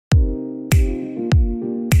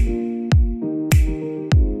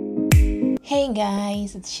Hey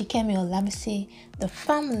guys, it's Shikemi Olabisi, the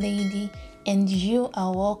farm lady, and you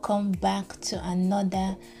are welcome back to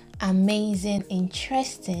another amazing,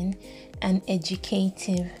 interesting, and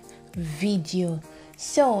educative video.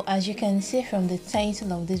 So as you can see from the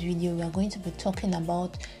title of this video, we are going to be talking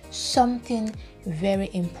about something very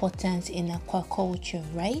important in aquaculture,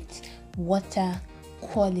 right? Water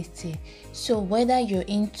quality. So whether you're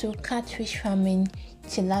into catfish farming,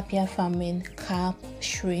 tilapia farming, carp,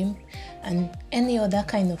 shrimp, and any other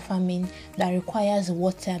kind of farming that requires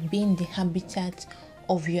water being the habitat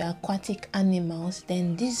of your aquatic animals,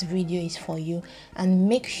 then this video is for you, and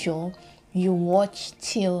make sure you watch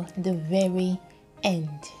till the very end.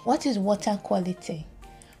 What is water quality?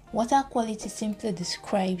 Water quality simply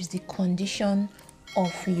describes the condition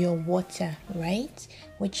of your water, right?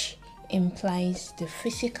 Which implies the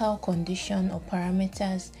physical condition or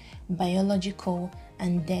parameters, biological,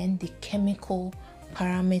 and then the chemical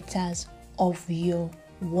parameters of your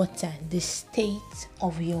water, the state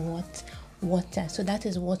of your water. So that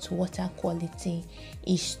is what water quality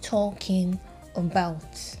is talking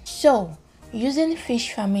about. So using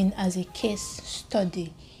fish farming as a case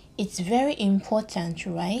study, it's very important,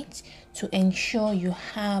 right, to ensure you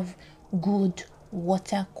have good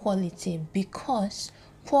water quality, because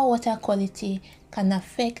poor water quality can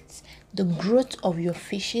affect the growth of your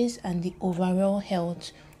fishes and the overall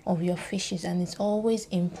health of your fishes. And it's always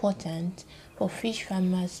important for fish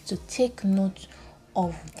farmers to take note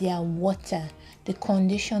of their water, the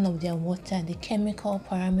condition of their water, the chemical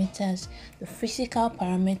parameters, the physical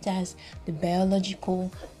parameters, the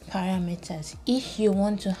biological parameters, if you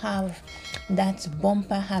want to have that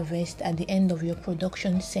bumper harvest at the end of your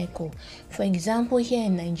production cycle. For example, here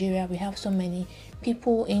in Nigeria, we have so many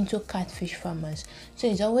people into catfish farmers, so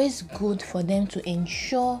it's always good for them to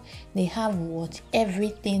ensure they have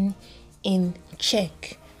everything in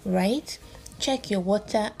check, right? Check your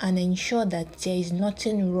water and ensure that there is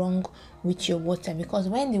nothing wrong with your water, because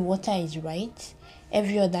when the water is right,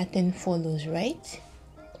 every other thing follows, right?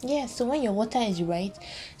 Yeah, so when your water is right,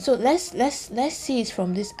 so let's see it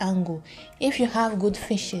from this angle. If you have good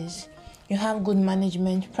fishes, you have good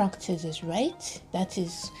management practices, right? That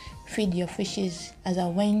is, feed your fishes as a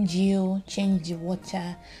when due, change the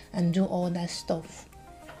water, and do all that stuff.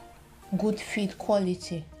 Good feed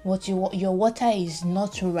quality. Your water is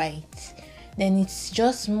not right, then it's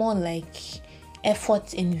just more like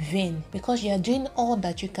effort in vain, because you are doing all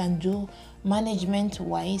that you can do management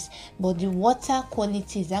wise, but the water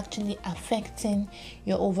quality is actually affecting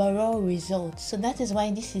your overall results. So that is why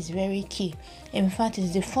this is very key. In fact,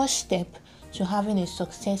 it's the first step to having a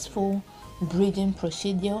successful breeding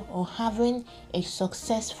procedure or having a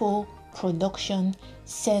successful production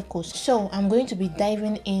cycle. So I'm going to be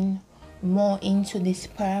diving in more into these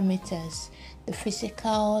parameters, the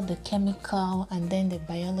physical, the chemical, and then the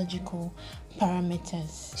biological parameters.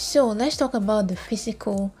 So let's talk about the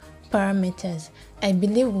physical parameters. I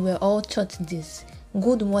believe we were all taught this.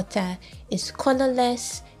 Good water is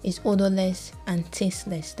colorless, is odorless, and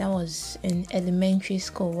tasteless. That was in elementary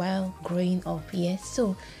school while growing up. Yes,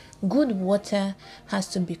 so good water has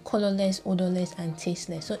to be colorless, odorless, and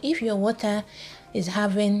tasteless. So if your water is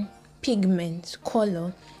having pigment,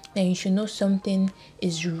 color, then you should know something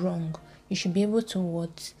is wrong. You should be able to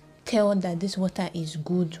tell that this water is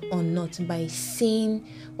good or not by seeing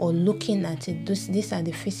or looking at it. These are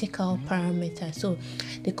the physical parameters. So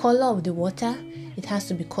the color of the water, it has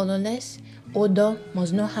to be colorless. Odor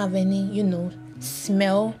must not have any,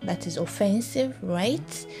 smell that is offensive,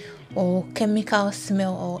 right? Or chemical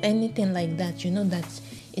smell or anything like that. That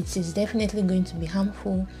it is definitely going to be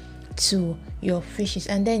harmful to your fishes.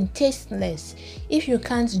 And then tasteless. If you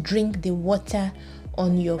can't drink the water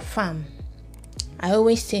on your farm, I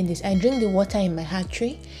always say this, I drink the water in my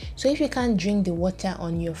hatchery. So if you can't drink the water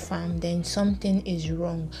on your farm, then something is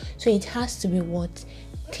wrong. So it has to be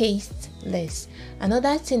tasteless.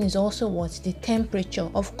 Another thing is also the temperature.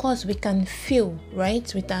 Of course, we can feel,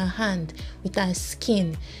 right, with our hand, with our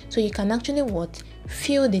skin. So you can actually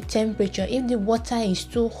feel the temperature. If the water is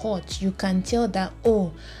too hot, you can tell that,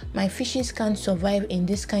 oh, my fishes can't survive in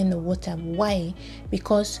this kind of water. Why?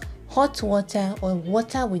 Because hot water or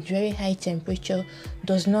water with very high temperature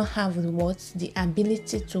does not have the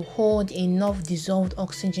ability to hold enough dissolved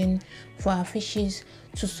oxygen for our fishes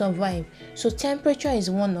to survive. So temperature is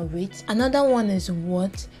one of it. Another one is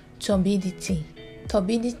turbidity.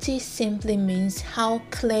 Turbidity simply means how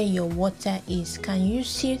clear your water is. Can you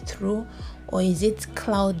see through, or is it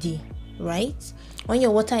cloudy, right? When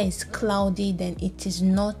your water is cloudy, then it is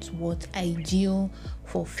not ideal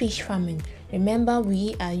for fish farming. Remember,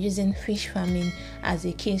 we are using fish farming as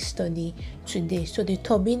a case study today. So the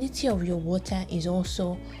turbidity of your water is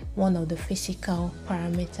also one of the physical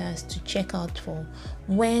parameters to check out for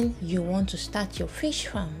when you want to start your fish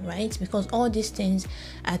farm, right? Because all these things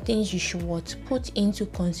are things you should put into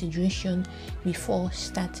consideration before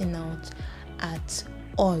starting out at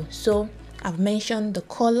all. So I've mentioned the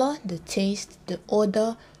color, the taste, the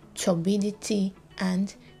odor, turbidity,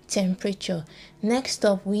 and temperature. Next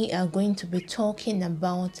up, we are going to be talking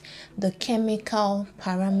about the chemical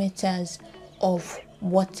parameters of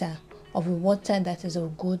water that is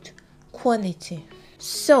of good quality.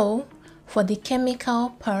 So for the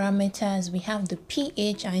chemical parameters, we have the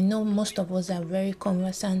pH. I know most of us are very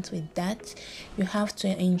conversant with that. You have to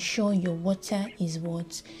ensure your water is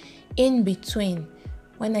what? In between.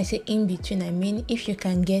 When I say in between, I mean if you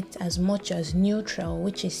can get as much as neutral,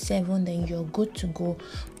 which is 7, then you're good to go.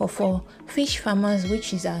 But for fish farmers,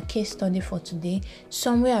 which is our case study for today,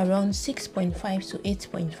 somewhere around 6.5 to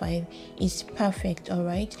 8.5 is perfect. All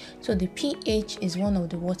right, so the pH is one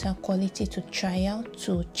of the water quality to try out,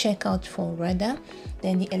 to check out for rather.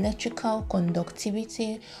 Then the electrical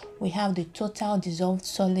conductivity, we have the total dissolved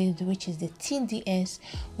solid, which is the TDS,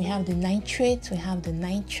 we have the nitrate, we have the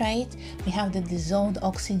nitrite, we have the dissolved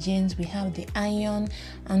oxygens, we have the ion,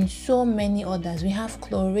 and so many others. We have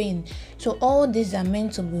chlorine. So all these are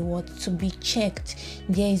meant to be to be checked.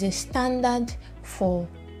 There is a standard for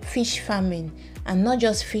fish farming, and not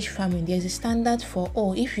just fish farming. There's a standard for,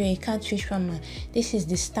 if you're a catfish farmer, this is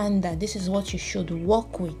the standard, this is what you should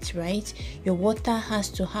work with, right? Your water has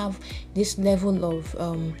to have this level of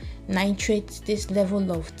nitrate, this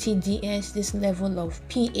level of TDS, this level of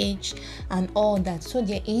pH, and all that. So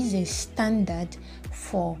there is a standard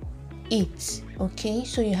for it. Okay,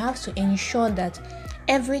 so you have to ensure that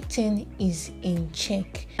everything is in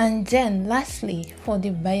check. And then lastly, for the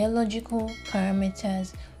biological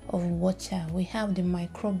parameters of water, we have the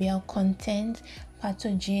microbial content,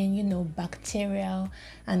 pathogen, bacterial,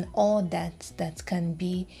 and all that can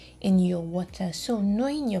be in your water. So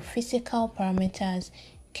knowing your physical parameters,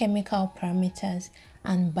 chemical parameters,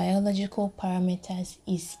 and biological parameters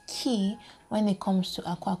is key when it comes to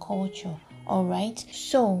aquaculture. All right,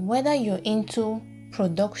 so whether you're into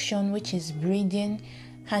production, which is breeding,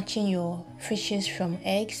 hatching your fishes from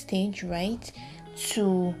egg stage, right,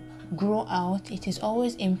 to grow out, it is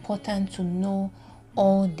always important to know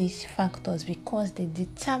all these factors because they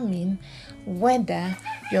determine whether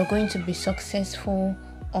you're going to be successful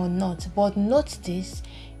or not. But note this,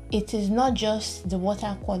 it is not just the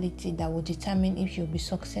water quality that will determine if you'll be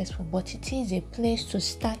successful, but it is a place to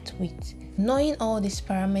start with. Knowing all these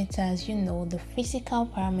parameters, the physical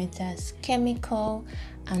parameters, chemical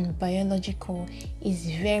and biological, is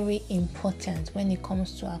very important when it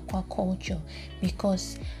comes to aquaculture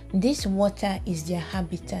because this water is their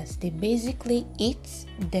habitat. They basically eat,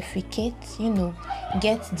 defecate,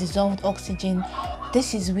 get dissolved oxygen.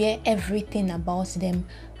 This is where everything about them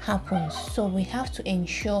happens. So we have to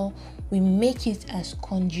ensure we make it as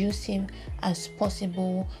conducive as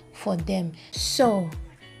possible for them. So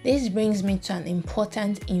this brings me to an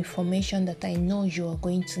important information that I know you are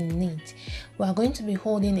going to need. We are going to be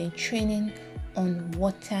holding a training on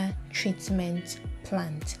water treatment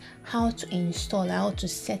plant, how to install, how to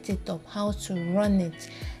set it up, how to run it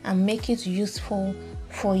and make it useful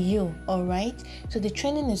for you. All right, so the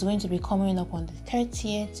training is going to be coming up on the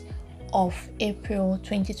 30th of April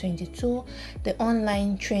 2022. The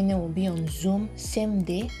online training will be on Zoom same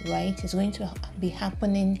day, right? It's going to be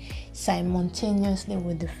happening simultaneously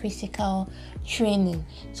with the physical training.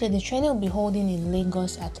 So the training will be holding in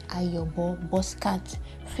Lagos at Ayobo Boscat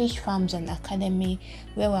Fish Farms and Academy,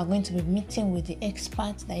 where we are going to be meeting with the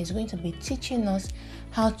expert that is going to be teaching us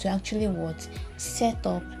how to actually set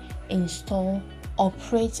up, install,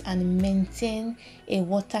 operate and maintain a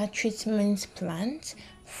water treatment plant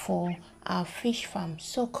for our fish farm.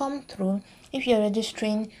 So come through. If you're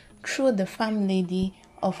registering through the Farm Lady,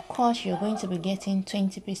 of course you're going to be getting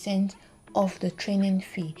 20% of the training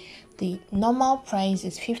fee. The normal price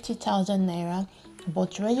is 50,000 naira,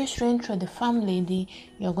 but registering through the Farm Lady,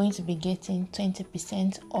 you're going to be getting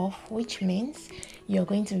 20% off, which means you're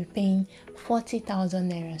going to be paying 40,000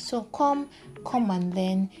 naira. So come and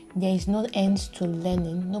learn. There is no end to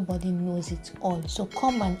learning. Nobody knows it all. So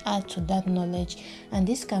come and add to that knowledge, and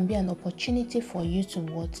this can be an opportunity for you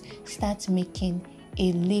to start making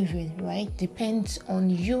a living, right? Depends on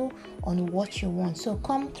you, on what you want. So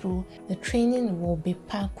come through. The training will be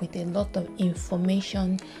packed with a lot of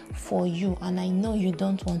information for you, and I know you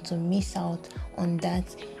don't want to miss out on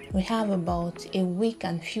that. We have about a week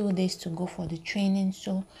and few days to go for the training,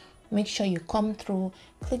 so make sure you come through,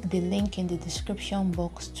 click the link in the description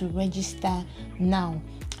box to register now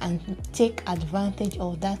and take advantage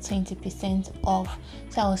of that 20% off.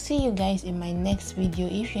 So I'll see you guys in my next video.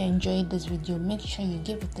 If you enjoyed this video, make sure you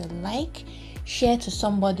give it a like, share to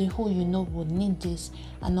somebody who you know would need this,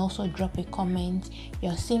 and also drop a comment.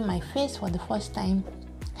 You're seeing my face for the first time.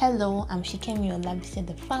 Hello, I'm Shikemi Olabisi,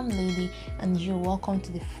 the farm lady, and you're welcome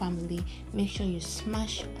to the family. Make sure you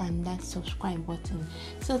smash on that subscribe button.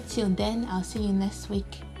 So till then, I'll see you next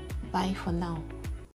week. Bye for now.